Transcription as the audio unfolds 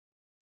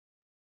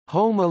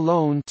Home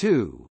Alone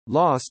 2: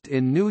 Lost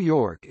in New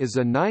York is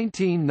a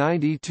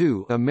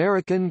 1992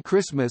 American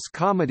Christmas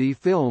comedy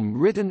film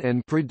written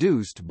and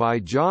produced by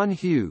John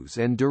Hughes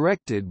and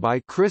directed by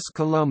Chris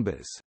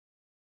Columbus.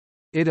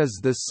 It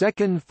is the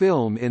second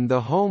film in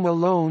the Home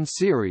Alone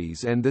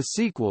series and the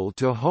sequel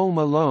to Home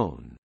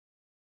Alone.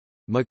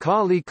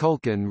 Macaulay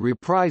Culkin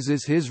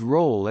reprises his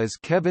role as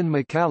Kevin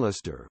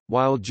McCallister,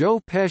 while Joe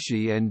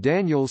Pesci and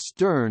Daniel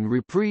Stern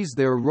reprise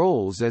their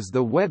roles as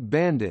the Wet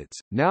Bandits,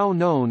 now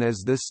known as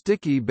the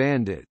Sticky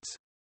Bandits.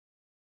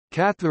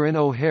 Catherine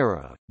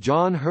O'Hara,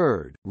 John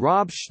Hurd,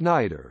 Rob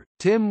Schneider,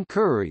 Tim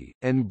Curry,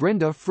 and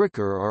Brenda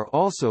Fricker are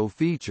also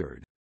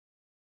featured.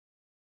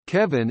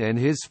 Kevin and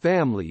his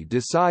family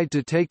decide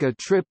to take a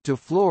trip to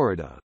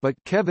Florida, but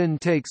Kevin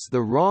takes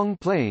the wrong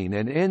plane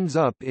and ends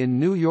up in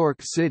New York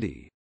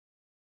City.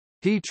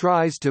 He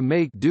tries to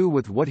make do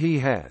with what he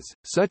has,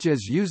 such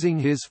as using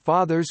his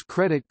father's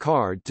credit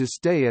card to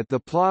stay at the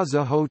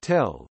Plaza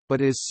Hotel,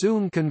 but is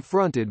soon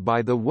confronted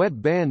by the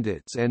Wet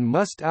Bandits and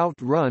must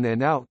outrun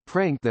and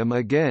out-prank them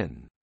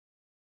again.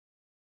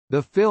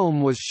 The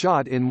film was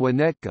shot in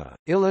Winnetka,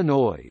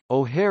 Illinois,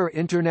 O'Hare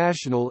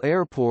International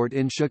Airport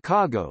in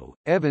Chicago,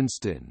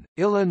 Evanston,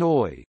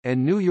 Illinois,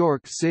 and New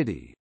York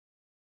City.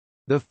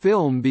 The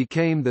film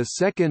became the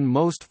second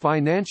most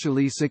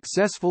financially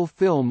successful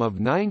film of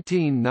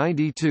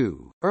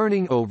 1992,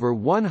 earning over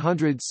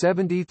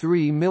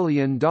 $173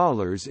 million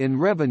in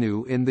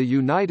revenue in the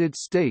United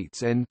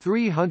States and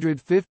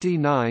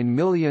 $359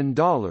 million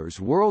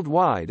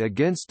worldwide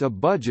against a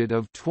budget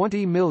of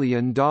 $20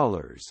 million.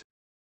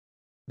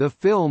 The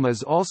film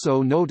is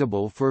also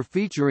notable for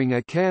featuring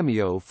a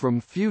cameo from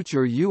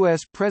future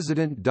U.S.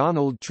 President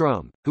Donald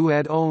Trump, who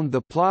had owned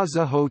the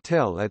Plaza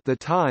Hotel at the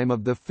time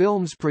of the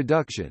film's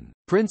production.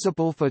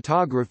 Principal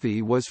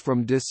photography was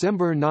from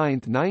December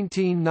 9,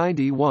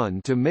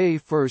 1991 to May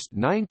 1,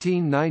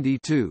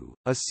 1992.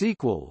 A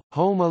sequel,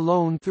 Home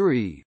Alone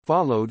 3,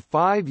 followed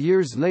 5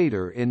 years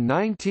later in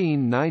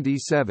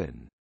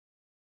 1997.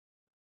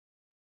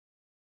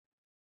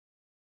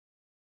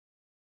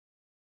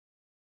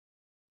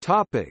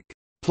 Topic.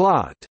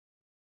 Plot.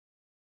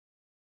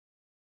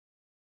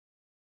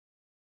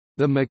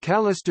 The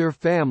McCallister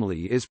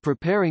family is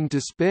preparing to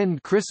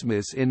spend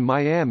Christmas in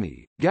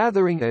Miami,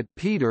 gathering at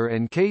Peter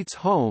and Kate's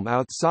home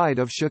outside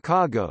of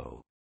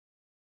Chicago.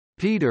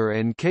 Peter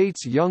and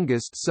Kate's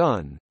youngest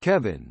son,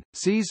 Kevin,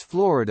 sees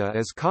Florida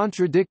as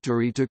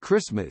contradictory to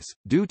Christmas,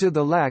 due to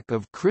the lack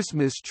of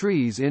Christmas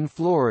trees in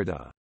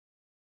Florida.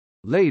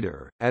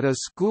 Later, at a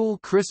school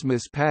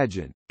Christmas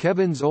pageant,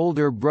 Kevin's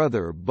older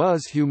brother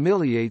Buzz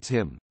humiliates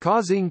him,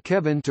 causing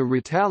Kevin to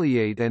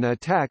retaliate and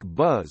attack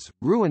Buzz,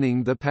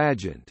 ruining the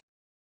pageant.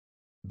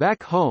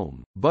 Back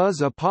home, Buzz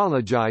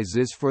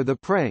apologizes for the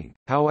prank,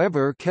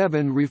 however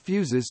Kevin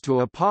refuses to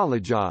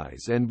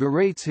apologize and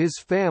berates his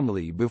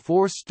family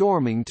before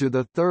storming to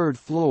the third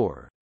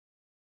floor.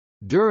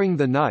 During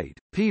the night,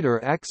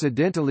 Peter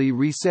accidentally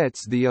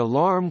resets the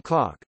alarm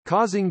clock,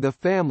 causing the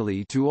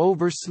family to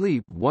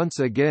oversleep once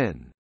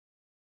again.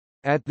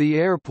 At the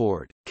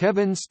airport,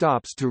 Kevin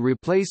stops to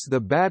replace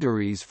the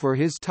batteries for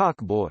his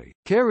Talkboy,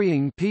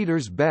 carrying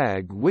Peter's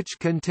bag which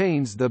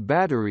contains the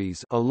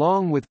batteries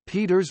along with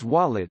Peter's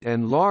wallet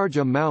and large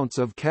amounts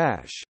of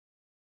cash.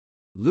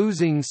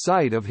 Losing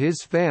sight of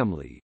his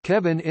family,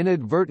 Kevin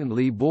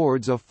inadvertently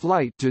boards a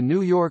flight to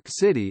New York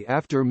City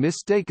after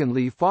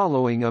mistakenly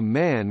following a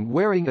man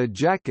wearing a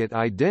jacket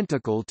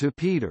identical to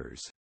Peter's.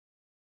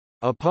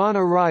 Upon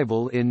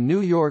arrival in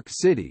New York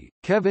City,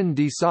 Kevin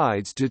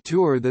decides to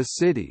tour the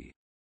city.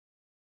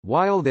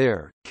 While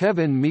there,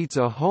 Kevin meets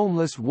a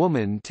homeless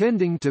woman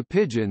tending to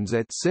pigeons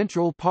at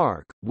Central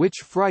Park,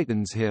 which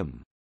frightens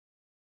him.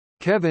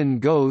 Kevin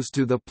goes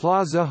to the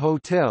Plaza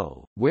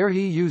Hotel, where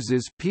he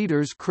uses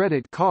Peter's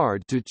credit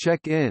card to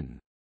check in.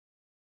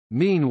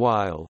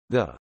 Meanwhile,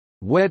 the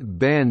Wet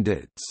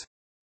Bandits,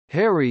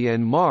 Harry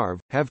and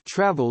Marv, have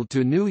traveled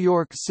to New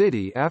York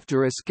City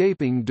after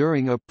escaping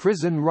during a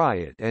prison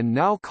riot and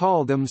now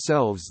call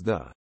themselves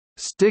the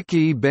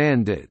Sticky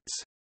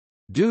Bandits,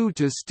 due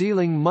to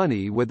stealing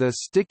money with a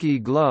sticky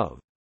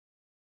glove.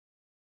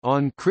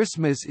 On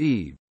Christmas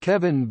Eve,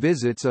 Kevin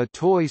visits a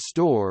toy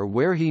store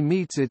where he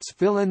meets its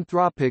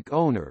philanthropic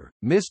owner,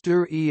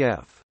 Mr.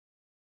 E.F.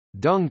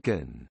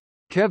 Duncan.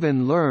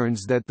 Kevin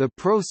learns that the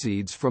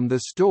proceeds from the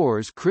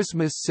store's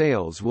Christmas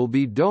sales will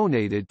be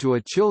donated to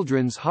a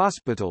children's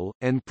hospital,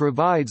 and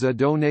provides a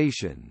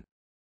donation.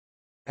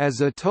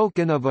 As a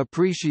token of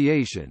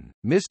appreciation,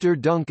 Mr.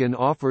 Duncan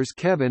offers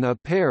Kevin a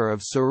pair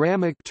of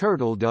ceramic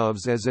turtle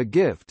doves as a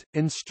gift,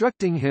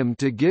 instructing him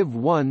to give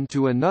one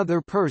to another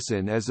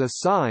person as a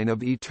sign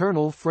of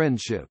eternal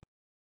friendship.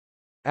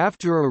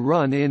 After a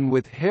run-in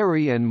with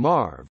Harry and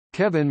Marv,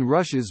 Kevin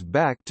rushes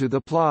back to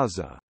the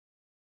plaza.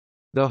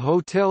 The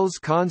hotel's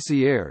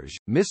concierge,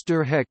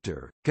 Mr.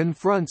 Hector,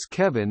 confronts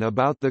Kevin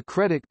about the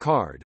credit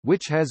card,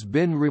 which has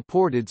been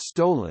reported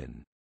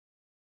stolen.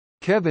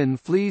 Kevin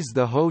flees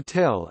the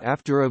hotel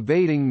after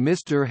evading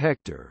Mr.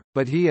 Hector,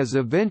 but he is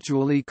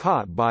eventually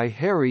caught by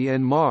Harry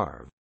and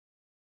Marv.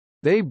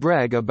 They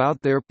brag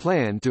about their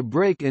plan to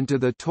break into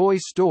the toy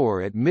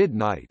store at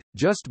midnight,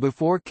 just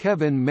before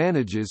Kevin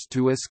manages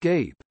to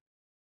escape.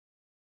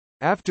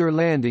 After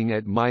landing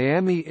at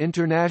Miami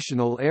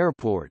International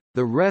Airport,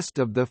 the rest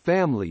of the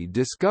family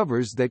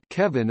discovers that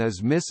Kevin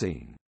is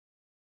missing.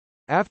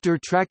 After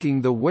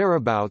tracking the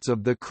whereabouts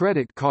of the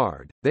credit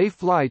card, they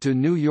fly to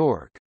New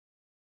York.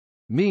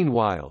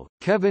 Meanwhile,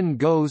 Kevin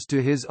goes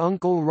to his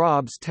Uncle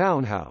Rob's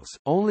townhouse,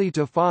 only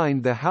to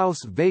find the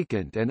house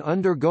vacant and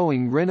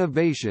undergoing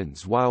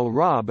renovations while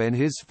Rob and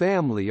his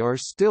family are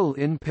still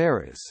in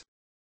Paris.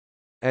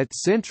 At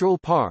Central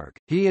Park,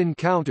 he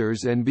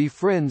encounters and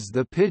befriends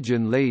the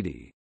Pigeon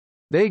Lady.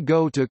 They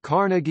go to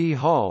Carnegie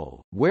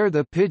Hall, where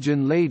the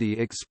Pigeon Lady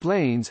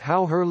explains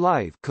how her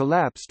life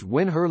collapsed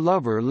when her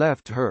lover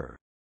left her.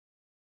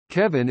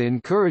 Kevin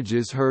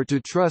encourages her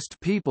to trust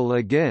people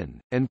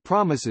again, and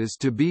promises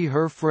to be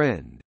her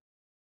friend.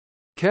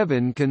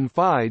 Kevin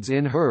confides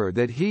in her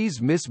that he's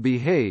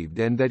misbehaved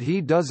and that he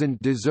doesn't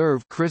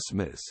deserve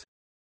Christmas.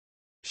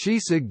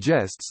 She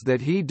suggests that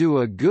he do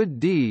a good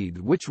deed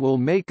which will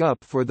make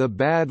up for the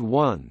bad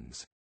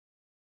ones.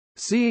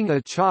 Seeing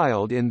a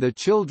child in the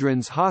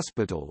children's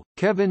hospital,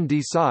 Kevin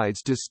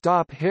decides to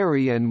stop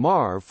Harry and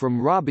Marv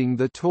from robbing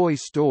the toy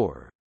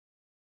store.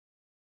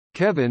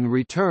 Kevin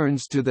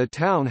returns to the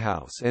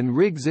townhouse and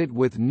rigs it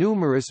with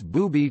numerous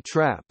booby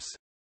traps.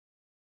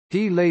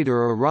 He later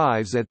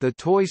arrives at the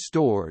toy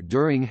store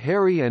during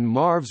Harry and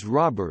Marv's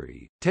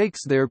robbery,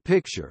 takes their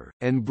picture,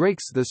 and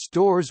breaks the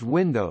store's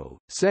window,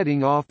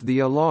 setting off the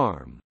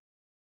alarm.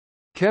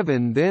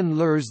 Kevin then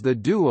lures the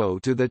duo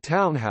to the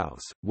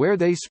townhouse, where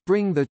they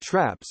spring the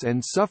traps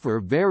and suffer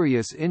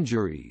various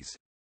injuries.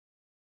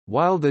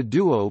 While the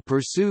duo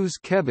pursues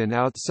Kevin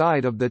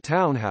outside of the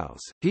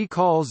townhouse, he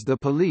calls the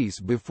police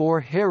before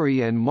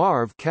Harry and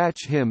Marv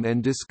catch him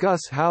and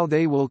discuss how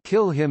they will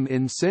kill him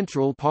in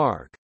Central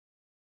Park.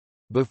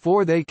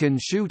 Before they can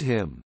shoot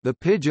him, the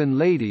Pigeon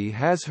Lady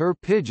has her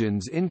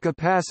pigeons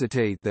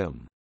incapacitate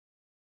them.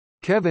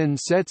 Kevin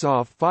sets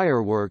off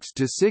fireworks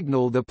to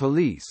signal the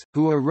police,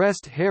 who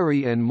arrest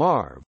Harry and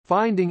Marv,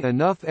 finding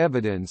enough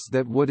evidence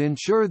that would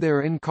ensure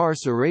their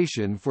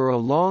incarceration for a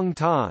long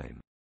time.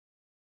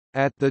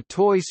 At the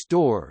toy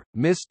store,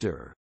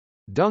 Mr.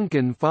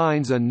 Duncan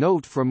finds a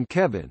note from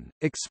Kevin,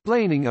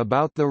 explaining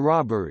about the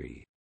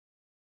robbery.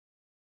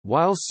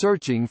 While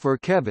searching for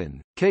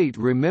Kevin, Kate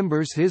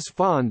remembers his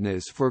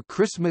fondness for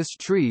Christmas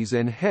trees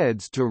and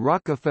heads to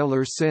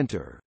Rockefeller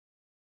Center.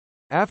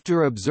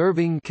 After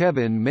observing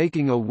Kevin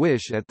making a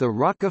wish at the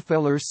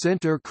Rockefeller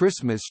Center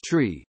Christmas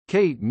tree,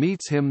 Kate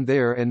meets him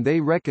there and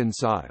they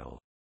reconcile.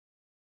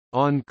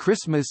 On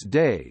Christmas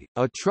Day,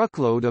 a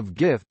truckload of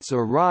gifts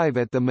arrive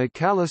at the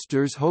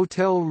McCallisters'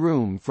 hotel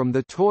room from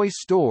the toy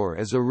store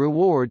as a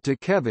reward to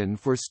Kevin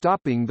for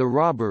stopping the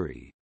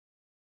robbery.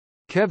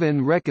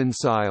 Kevin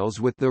reconciles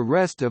with the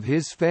rest of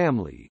his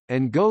family,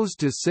 and goes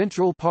to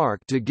Central Park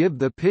to give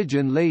the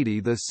Pigeon Lady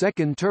the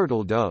second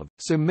turtle dove,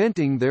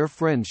 cementing their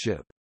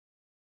friendship.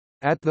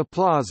 At the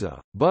plaza,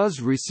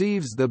 Buzz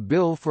receives the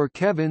bill for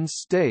Kevin's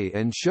stay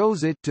and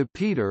shows it to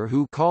Peter,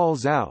 who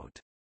calls out,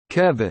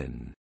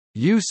 "Kevin,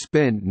 you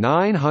spent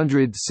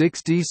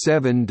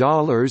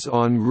 $967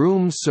 on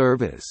room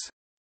service,"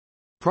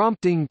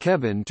 prompting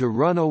Kevin to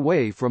run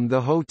away from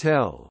the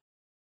hotel.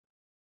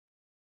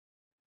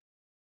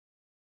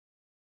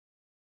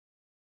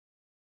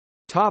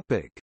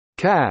 Topic: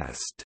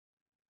 Cast.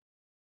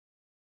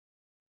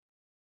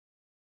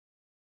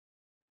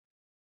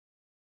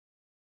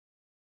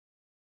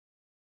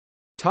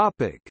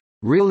 Topic: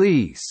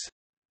 Release.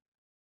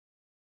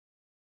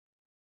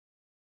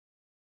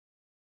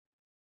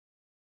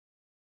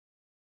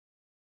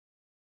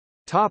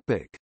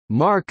 Topic: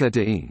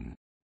 Marketing.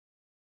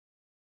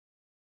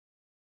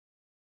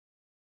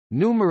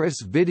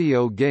 Numerous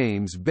video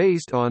games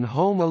based on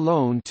Home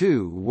Alone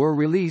 2 were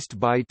released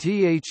by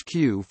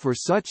THQ for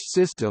such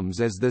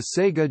systems as the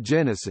Sega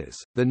Genesis,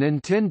 the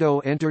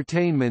Nintendo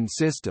Entertainment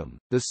System,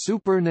 the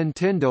Super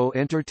Nintendo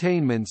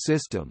Entertainment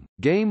System,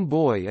 Game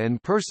Boy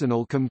and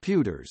personal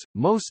computers,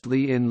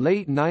 mostly in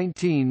late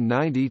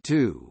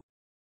 1992.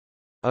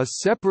 A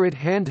separate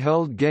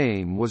handheld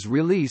game was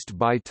released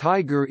by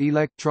Tiger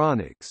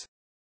Electronics.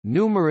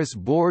 Numerous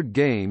board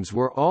games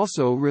were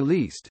also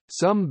released,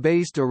 some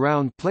based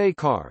around play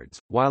cards,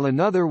 while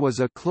another was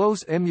a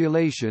close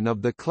emulation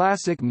of the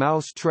classic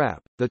Mouse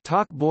Trap. The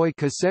Talkboy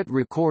cassette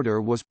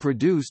recorder was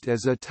produced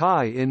as a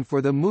tie-in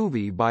for the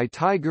movie by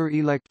Tiger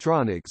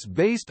Electronics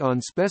based on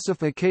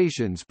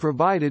specifications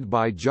provided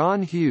by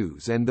John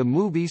Hughes and the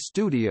movie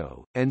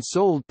studio, and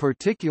sold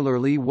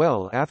particularly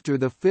well after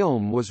the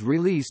film was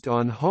released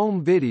on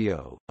home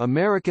video.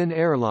 American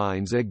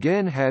Airlines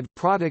again had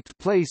product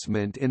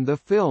placement in the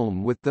film,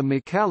 with the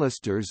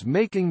McCallisters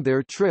making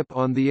their trip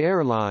on the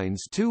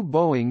airline's two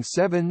Boeing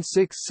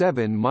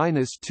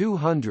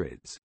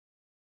 767-200s.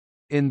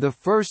 In the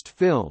first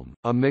film,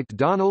 a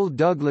McDonnell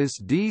Douglas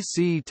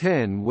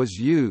DC-10 was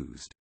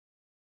used.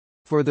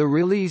 For the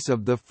release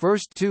of the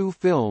first two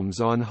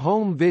films on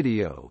home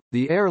video,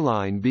 the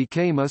airline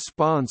became a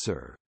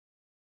sponsor.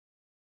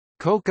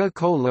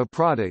 Coca-Cola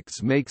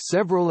products make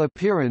several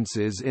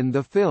appearances in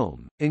the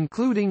film,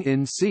 including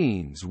in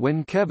scenes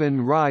when Kevin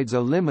rides a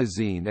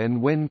limousine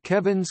and when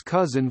Kevin's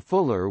cousin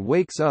Fuller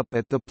wakes up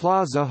at the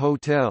Plaza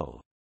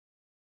Hotel.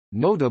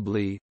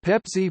 Notably,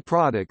 Pepsi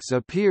products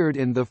appeared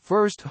in the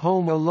first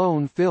Home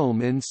Alone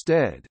film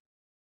instead.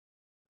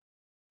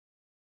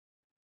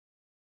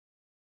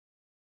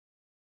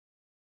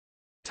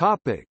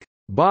 Topic: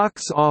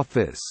 Box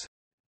office.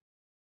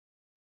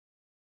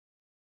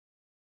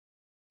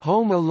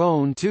 Home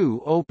Alone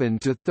 2 opened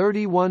to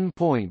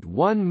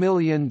 $31.1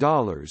 million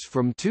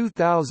from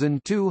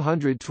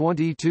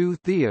 2,222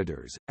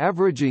 theaters,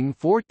 averaging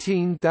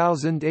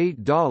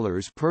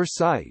 $14,008 per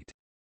site.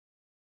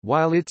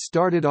 While it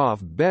started off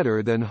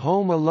better than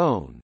Home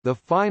Alone, the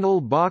final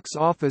box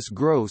office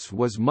gross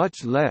was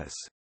much less.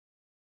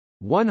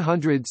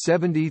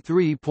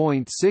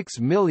 $173.6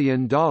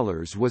 million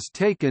was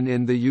taken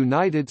in the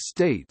United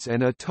States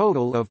and a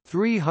total of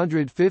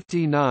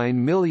 $359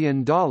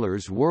 million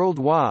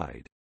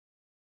worldwide.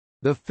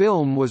 The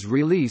film was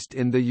released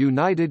in the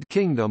United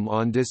Kingdom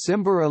on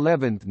December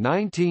 11,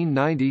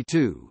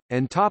 1992,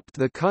 and topped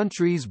the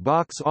country's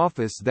box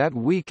office that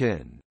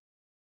weekend.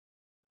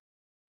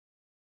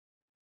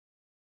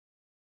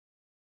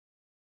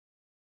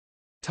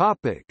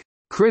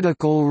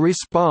 Critical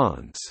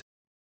response.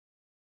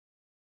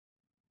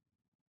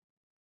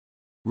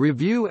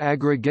 Review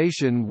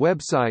aggregation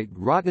website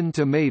Rotten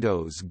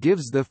Tomatoes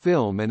gives the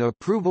film an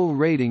approval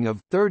rating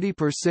of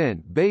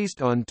 30%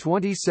 based on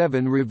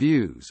 27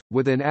 reviews,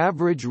 with an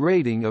average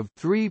rating of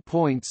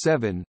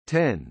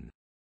 3.7/10.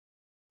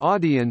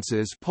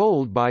 Audiences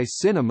polled by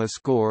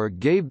CinemaScore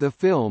gave the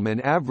film an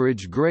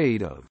average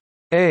grade of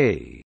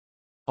A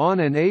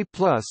on an A+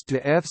 to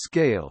F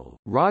scale.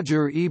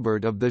 Roger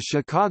Ebert of the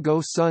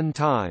Chicago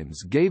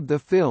Sun-Times gave the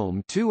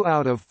film 2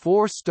 out of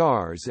 4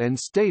 stars and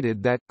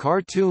stated that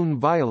cartoon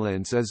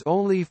violence is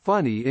only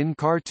funny in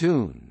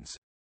cartoons.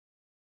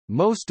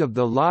 Most of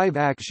the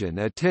live-action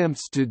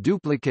attempts to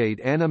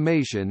duplicate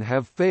animation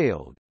have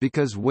failed,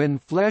 because when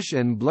flesh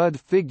and blood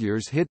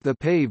figures hit the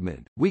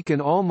pavement, we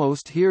can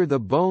almost hear the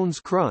bones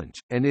crunch,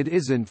 and it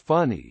isn't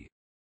funny.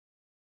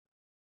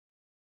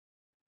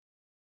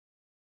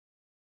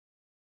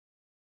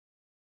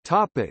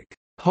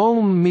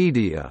 Home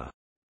media.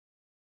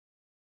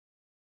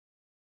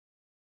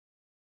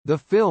 The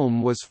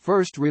film was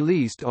first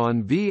released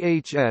on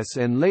VHS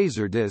and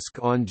Laserdisc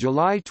on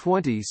July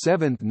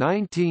 27,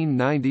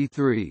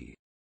 1993.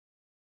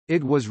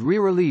 It was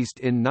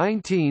re-released in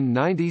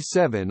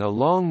 1997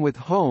 along with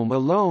Home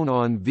Alone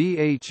on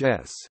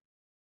VHS.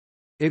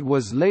 It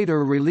was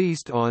later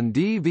released on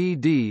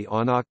DVD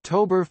on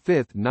October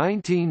 5,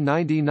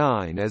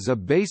 1999 as a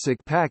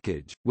basic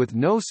package, with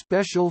no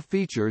special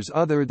features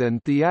other than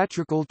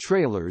theatrical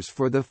trailers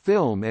for the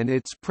film and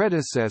its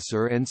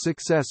predecessor and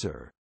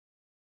successor.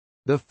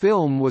 The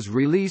film was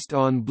released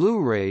on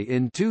Blu-ray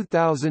in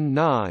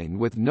 2009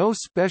 with no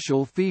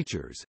special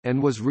features,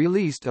 and was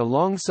released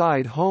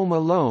alongside Home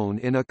Alone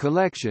in a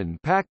collection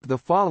pack the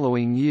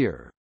following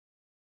year.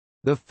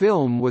 The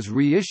film was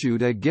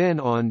reissued again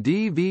on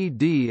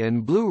DVD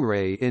and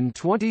Blu-ray in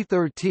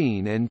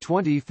 2013 and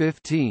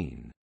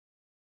 2015.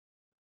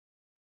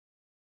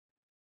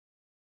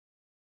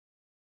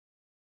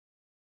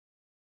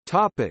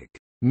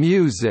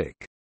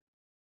 Music.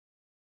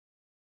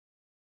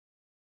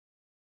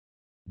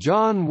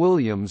 John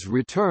Williams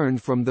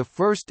returned from the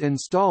first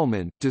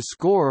installment to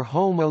score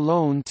Home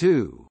Alone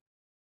 2.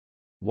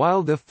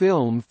 While the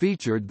film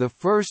featured the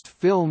first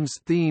film's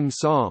theme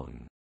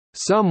song,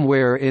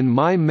 "Somewhere in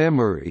My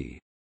Memory,"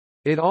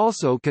 it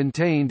also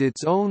contained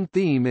its own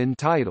theme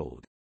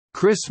entitled,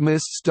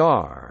 "Christmas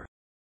Star."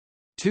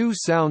 2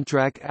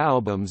 soundtrack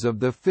albums of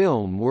the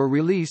film were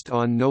released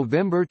on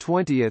November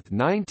 20,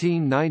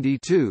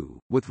 1992,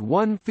 with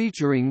one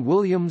featuring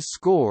Williams'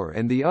 score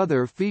and the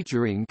other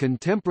featuring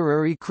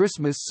contemporary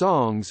Christmas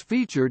songs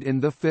featured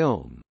in the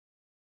film.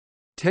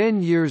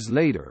 10 years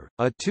later,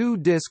 a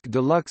 2-disc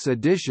deluxe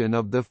edition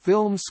of the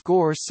film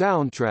score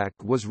soundtrack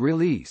was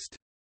released.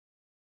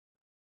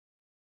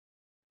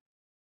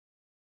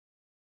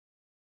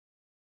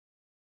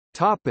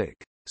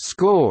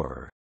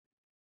 Score.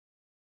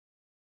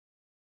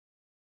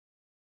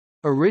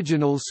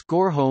 Original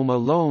score. Home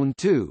Alone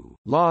 2,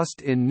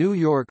 Lost in New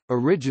York.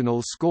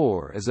 Original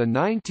score is a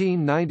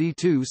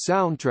 1992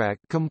 soundtrack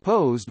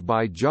composed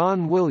by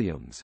John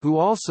Williams, who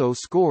also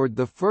scored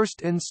the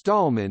first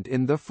installment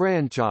in the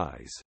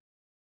franchise.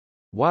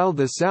 While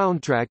the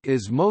soundtrack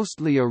is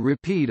mostly a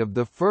repeat of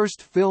the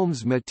first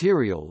film's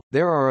material,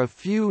 there are a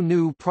few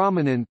new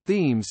prominent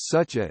themes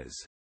such as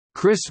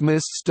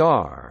 "Christmas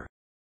Star"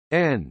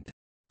 and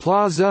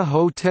 "Plaza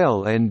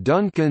Hotel and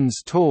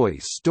Duncan's Toy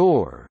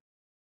Store."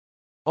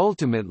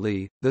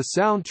 Ultimately, the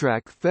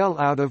soundtrack fell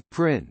out of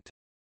print.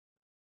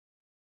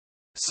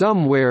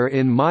 "Somewhere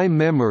in My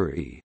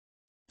Memory"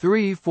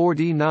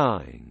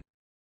 349.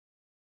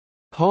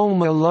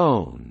 "Home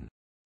Alone"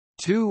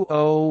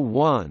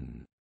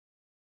 201.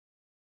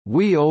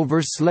 "We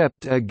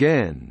Overslept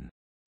Again"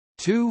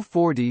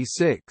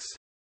 246.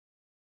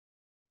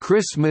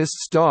 Christmas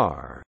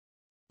Star,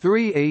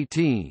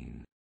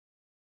 318.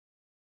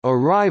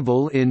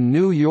 Arrival in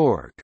New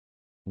York,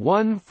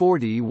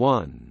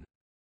 141.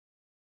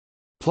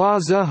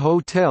 Plaza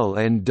Hotel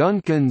and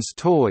Duncan's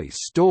Toy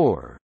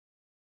Store,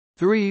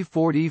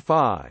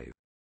 345.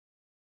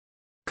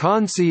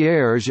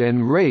 Concierge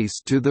and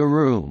Race to the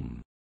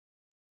Room,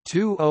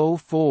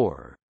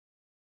 204.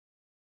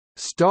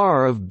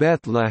 Star of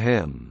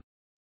Bethlehem,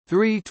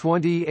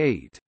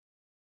 328.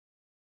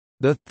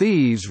 The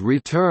Thieves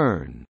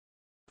Return,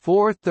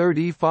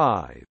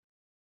 435.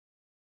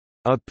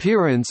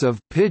 Appearance of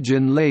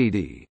Pigeon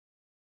Lady,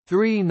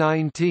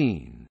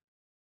 319.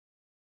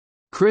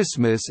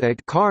 Christmas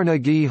at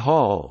Carnegie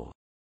Hall,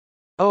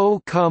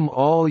 O come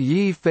all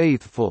ye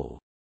faithful,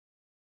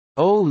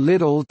 O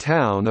little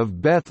town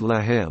of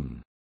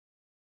Bethlehem,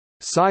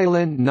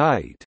 Silent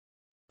Night,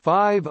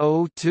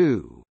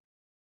 502.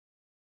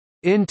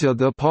 Into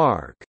the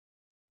Park,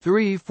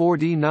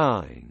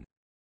 349.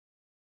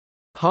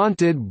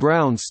 Haunted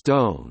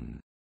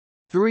Brownstone,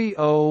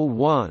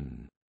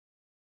 301.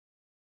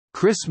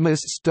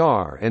 Christmas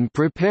Star and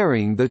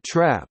Preparing the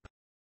Trap,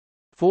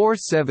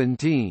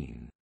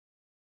 417.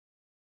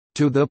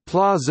 To the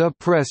Plaza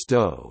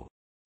Presto,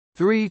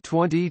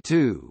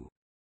 322.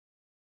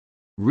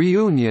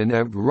 Reunion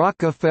at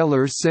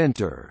Rockefeller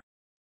Center,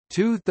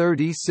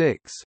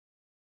 236.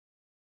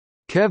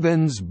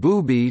 Kevin's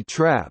Booby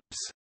Traps,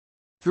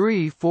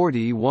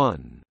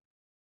 341.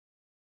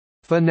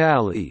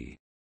 Finale,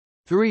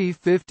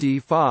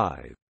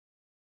 355.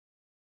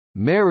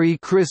 Merry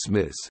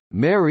Christmas,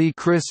 Merry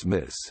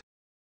Christmas,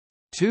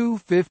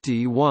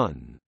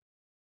 251.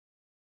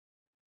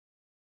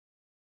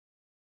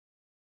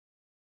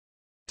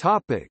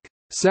 Topic: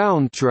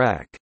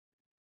 Soundtrack.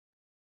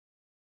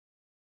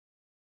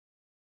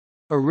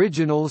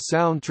 Original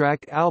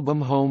soundtrack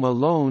album. Home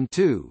Alone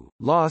 2,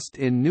 Lost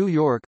in New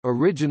York.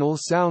 Original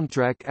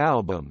soundtrack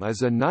album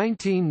is a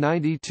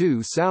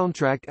 1992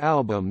 soundtrack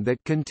album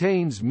that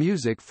contains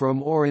music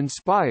from or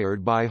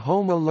inspired by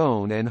Home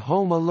Alone and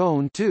Home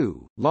Alone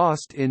 2,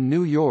 Lost in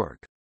New York.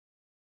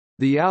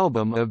 The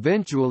album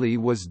eventually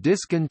was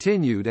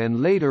discontinued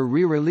and later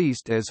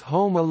re-released as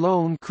Home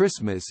Alone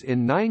Christmas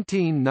in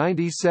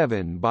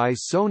 1997 by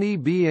Sony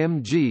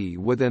BMG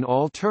with an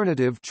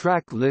alternative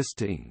track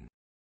listing.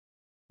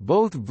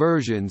 Both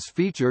versions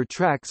feature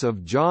tracks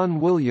of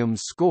John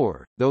Williams'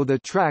 score, though the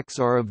tracks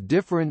are of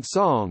different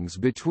songs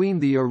between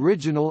the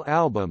original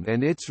album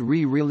and its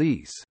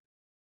re-release.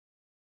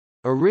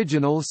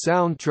 Original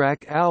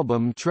soundtrack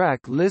album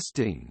track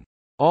listing: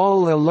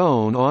 All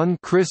Alone on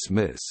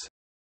Christmas,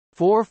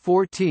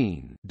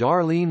 414,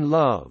 Darlene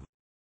Love.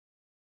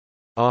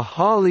 A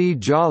Holly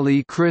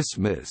Jolly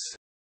Christmas,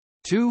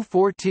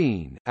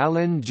 214,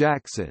 Alan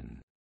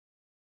Jackson.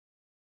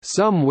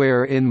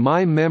 Somewhere in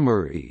My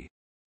Memory,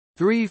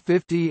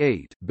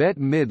 358, Bette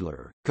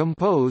Midler,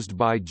 composed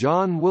by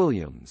John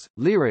Williams,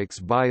 lyrics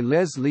by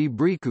Leslie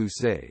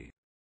Bricusse.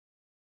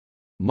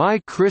 My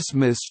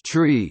Christmas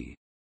Tree,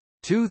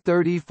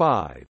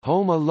 235,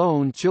 Home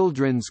Alone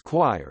Children's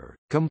Choir,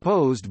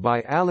 composed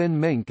by Alan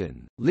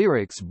Menken,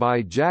 lyrics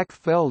by Jack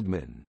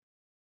Feldman.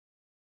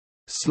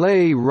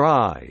 Sleigh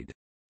Ride,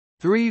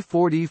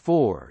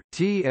 344,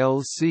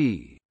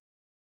 TLC.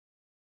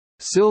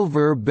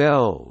 Silver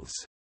Bells,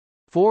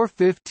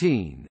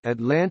 415,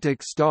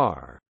 Atlantic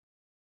Star.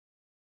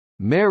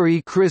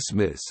 Merry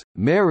Christmas,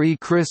 Merry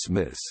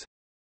Christmas,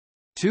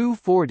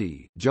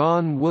 240,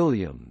 John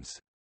Williams.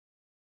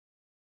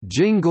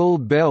 Jingle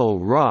Bell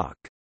Rock,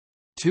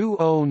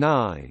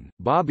 209,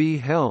 Bobby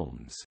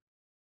Helms.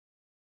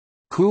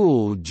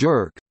 Cool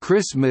Jerk,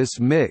 Christmas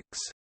Mix,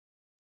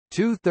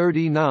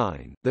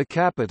 239, The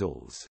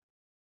Capitals.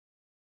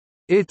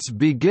 It's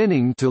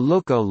Beginning to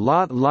Look a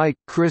Lot Like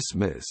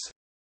Christmas,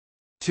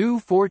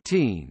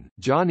 214,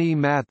 Johnny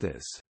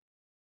Mathis.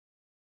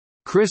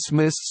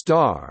 Christmas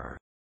Star,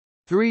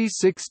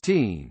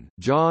 316,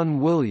 John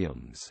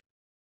Williams.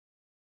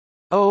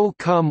 Oh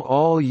Come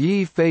All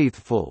Ye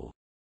Faithful,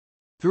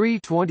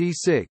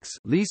 326,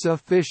 Lisa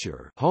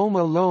Fisher. Home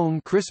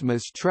Alone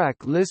Christmas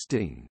track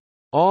listing: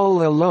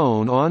 All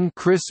Alone on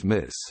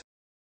Christmas,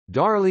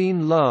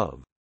 Darlene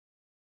Love.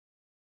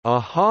 A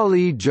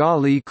Holly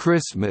Jolly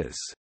Christmas,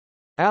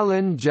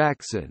 Alan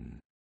Jackson.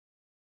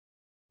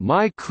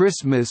 My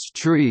Christmas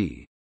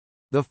Tree,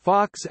 the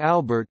Fox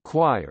Albert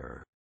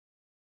Choir.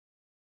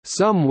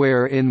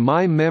 Somewhere in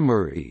My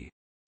Memory,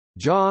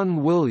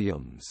 John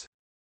Williams.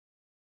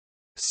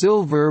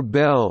 Silver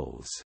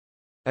Bells,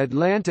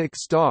 Atlantic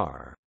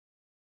Star.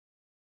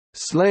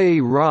 Sleigh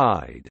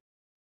Ride,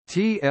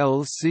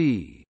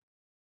 TLC.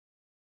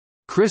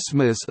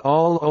 Christmas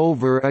All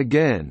Over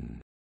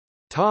Again,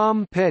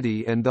 Tom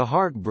Petty and the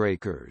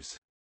Heartbreakers.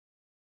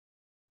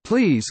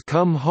 Please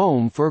Come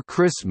Home for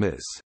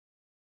Christmas,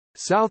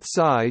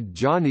 Southside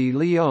Johnny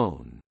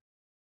Leone.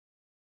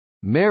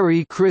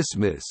 Merry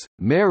Christmas,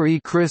 Merry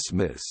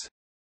Christmas,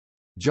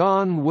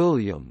 John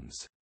Williams.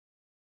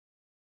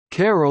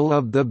 Carol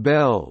of the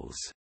Bells,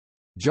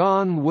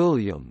 John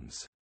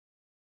Williams.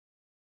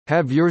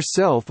 Have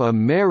Yourself a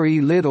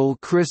Merry Little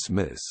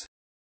Christmas,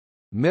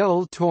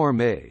 Mel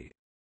Torme.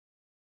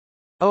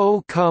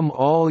 Oh Come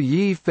All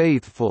Ye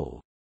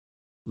Faithful.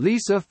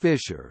 Lisa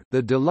Fischer,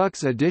 the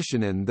deluxe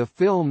edition and the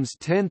film's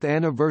 10th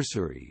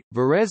anniversary.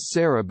 Varese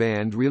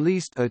Sarabande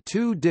released a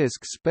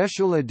 2-disc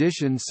special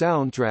edition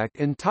soundtrack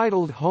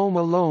entitled Home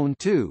Alone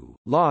 2: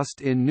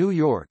 Lost in New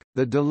York,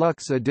 the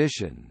deluxe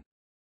edition.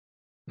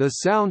 The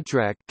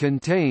soundtrack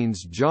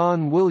contains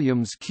John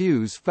Williams'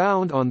 cues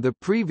found on the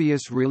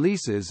previous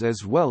releases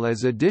as well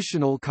as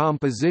additional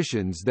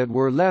compositions that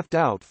were left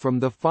out from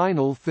the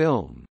final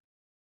film.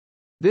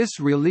 This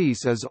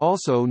release is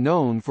also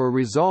known for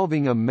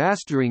resolving a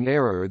mastering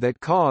error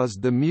that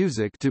caused the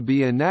music to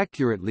be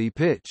inaccurately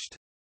pitched.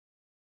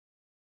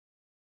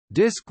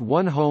 Disc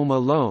 1 Home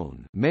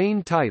Alone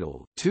main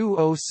title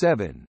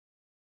 207.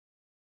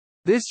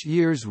 This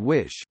Year's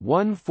Wish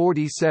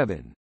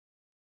 147.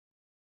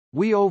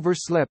 We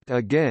Overslept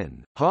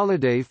Again,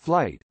 Holiday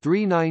Flight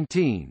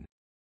 319.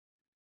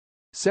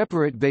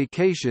 Separate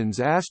Vacations *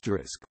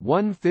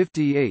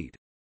 158.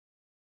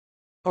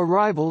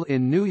 Arrival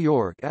in New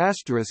York *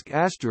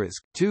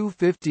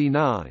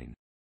 259.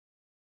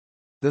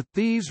 The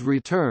Thieves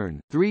Return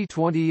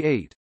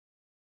 328.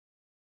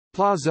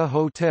 Plaza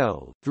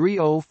Hotel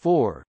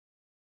 304.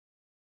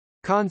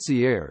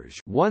 Concierge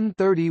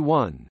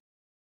 131.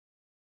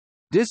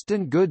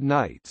 Distant Good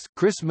Nights,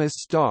 Christmas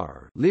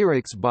Star,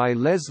 lyrics by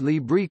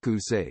Leslie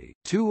Bricusse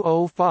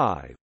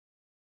 205.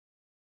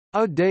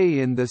 A Day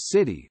in the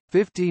City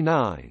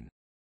 59.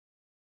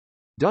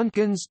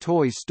 Duncan's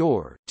Toy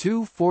Store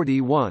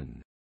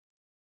 241.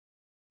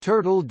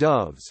 Turtle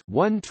Doves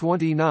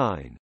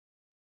 129.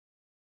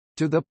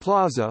 To the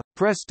Plaza,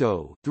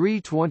 Presto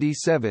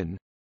 327.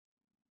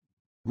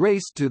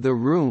 Race to the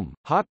Room,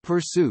 Hot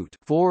Pursuit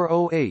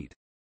 408.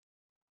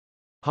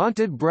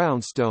 Haunted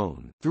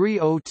Brownstone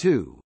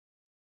 302.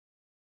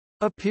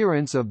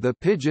 Appearance of the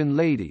Pigeon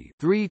Lady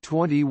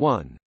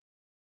 321.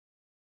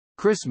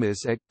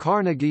 Christmas at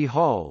Carnegie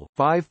Hall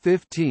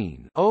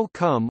 515. O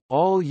Come,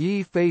 All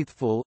Ye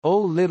Faithful, O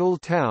Little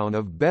Town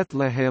of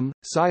Bethlehem,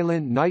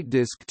 Silent Night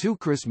Disc 2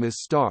 Christmas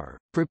Star,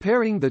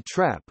 Preparing the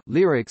Trap,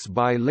 lyrics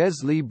by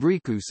Leslie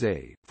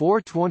Bricusse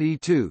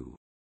 422.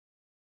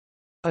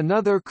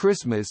 Another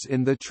Christmas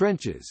in the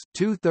Trenches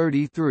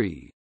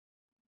 233.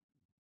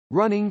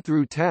 Running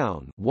Through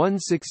Town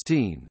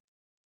 116.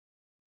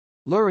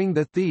 Luring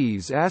the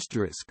Thieves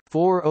 *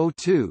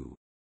 402.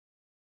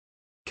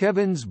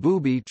 Kevin's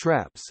Booby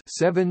Traps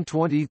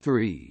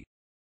 723.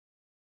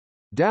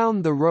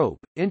 Down the Rope,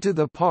 Into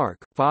the Park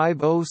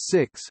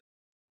 506.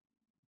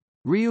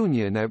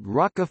 Reunion at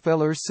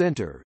Rockefeller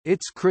Center,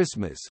 It's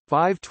Christmas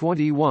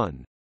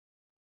 521.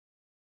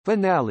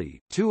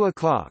 Finale 2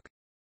 o'clock.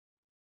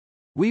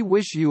 We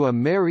Wish You a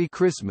Merry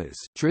Christmas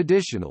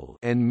traditional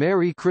and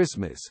Merry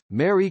Christmas,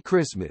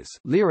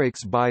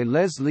 lyrics by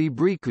Leslie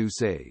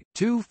Bricusse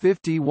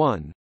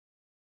 251.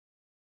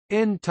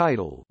 End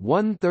title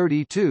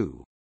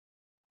 132.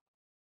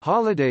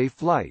 Holiday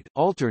Flight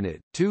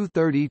alternate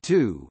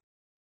 232.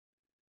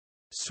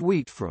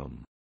 Suite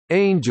from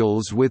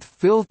Angels with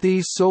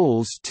Filthy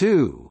Souls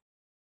 2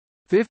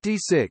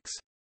 56.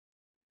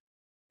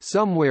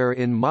 Somewhere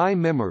in My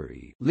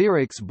Memory,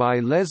 lyrics by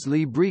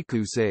Leslie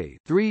Bricusse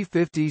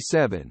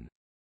 357.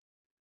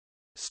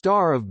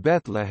 Star of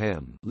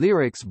Bethlehem,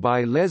 lyrics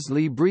by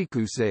Leslie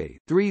Bricusse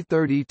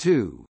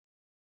 332.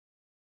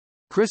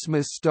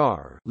 Christmas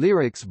Star,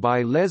 lyrics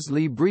by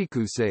Leslie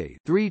Bricusse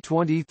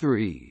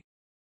 323.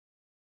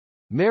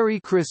 Merry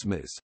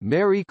Christmas,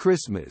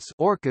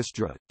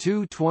 Orchestra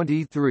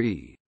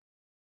 223.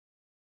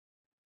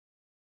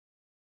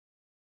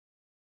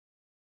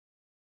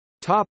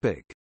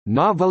 Topic: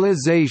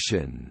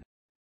 Novelization.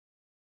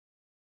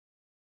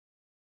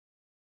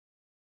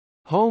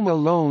 Home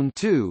Alone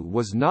 2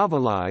 was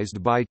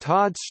novelized by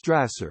Todd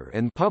Strasser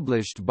and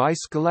published by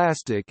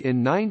Scholastic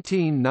in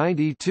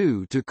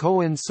 1992 to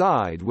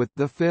coincide with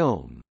the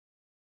film.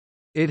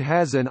 It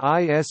has an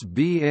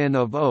ISBN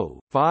of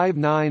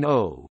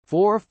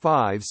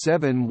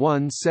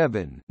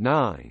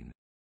 0-590-45717-9.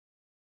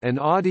 An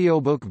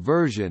audiobook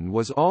version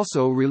was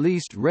also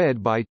released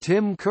read by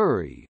Tim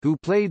Curry, who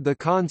played the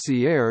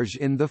concierge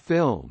in the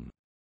film.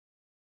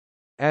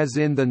 As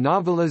in the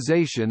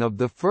novelization of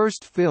the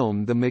first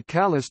film, the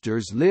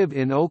McCallisters live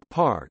in Oak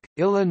Park,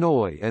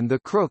 Illinois, and the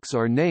crooks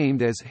are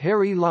named as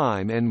Harry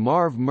Lime and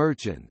Marv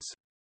Merchants.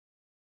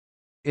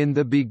 In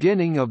the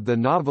beginning of the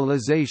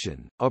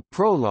novelization, a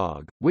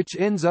prologue, which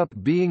ends up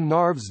being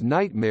Marv's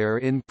nightmare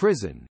in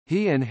prison,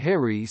 he and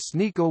Harry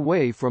sneak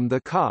away from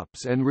the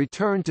cops and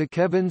return to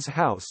Kevin's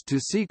house to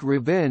seek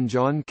revenge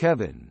on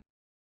Kevin.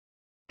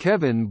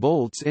 Kevin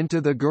bolts into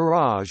the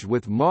garage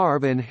with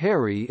Marv and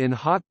Harry in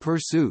hot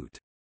pursuit.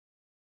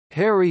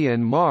 Harry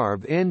and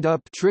Marv end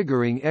up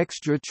triggering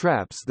extra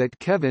traps that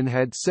Kevin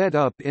had set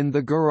up in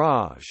the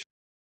garage.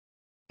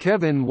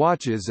 Kevin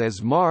watches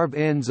as Marv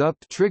ends up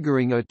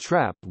triggering a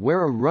trap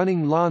where a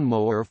running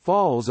lawnmower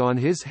falls on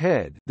his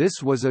head.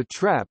 This was a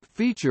trap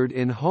featured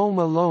in Home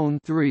Alone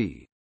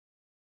 3.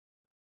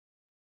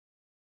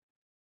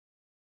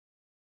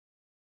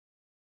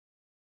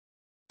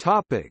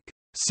 Topic: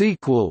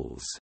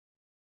 Sequels.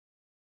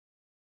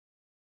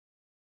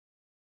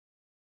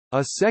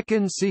 A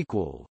second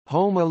sequel,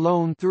 Home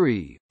Alone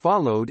 3,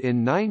 followed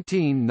in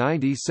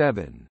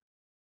 1997.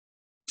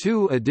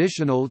 Two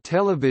additional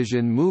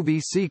television movie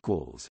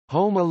sequels,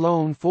 Home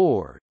Alone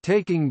 4,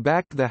 Taking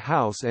Back the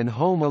House and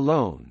Home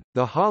Alone,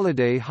 The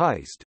Holiday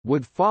Heist,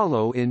 would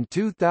follow in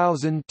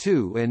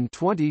 2002 and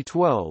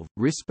 2012,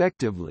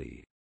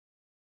 respectively.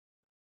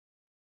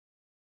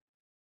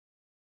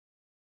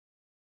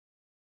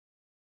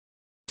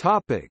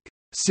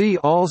 See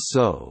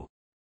also: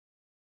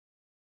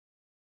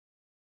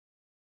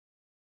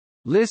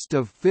 List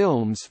of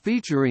films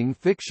featuring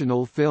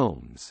fictional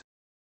films.